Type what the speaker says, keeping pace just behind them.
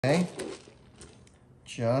Okay,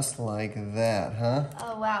 just like that, huh?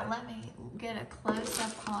 Oh wow, let me get a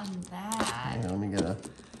close-up on that. Yeah, let me get a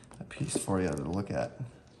piece for you to look at.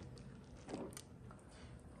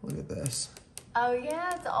 Look at this. Oh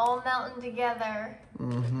yeah, it's all melting together.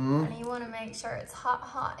 Mm-hmm. And you want to make sure it's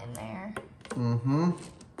hot in there. Mm-hmm.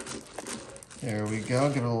 There we go.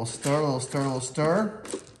 Give it a little stir, a little stir, a little stir.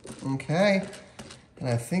 Okay. And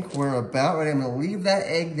I think we're about ready. I'm going to leave that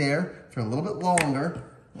egg there for a little bit longer.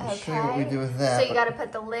 I'll show you what we do with that. So you got to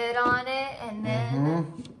put the lid on it, and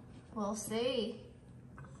then we'll see.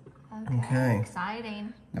 Okay.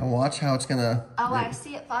 Exciting. Now watch how it's going to... Oh, I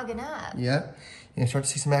see it fogging up. Yeah. You're going to start to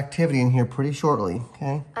see some activity in here pretty shortly,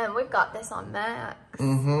 okay? And we've got this on max.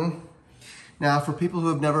 Mm-hmm. Now, for people who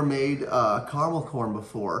have never made caramel corn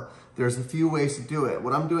before, there's a few ways to do it.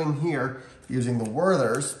 What I'm doing here, using the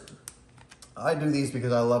Werther's, I do these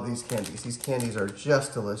because I love these candies. These candies are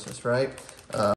just delicious, right?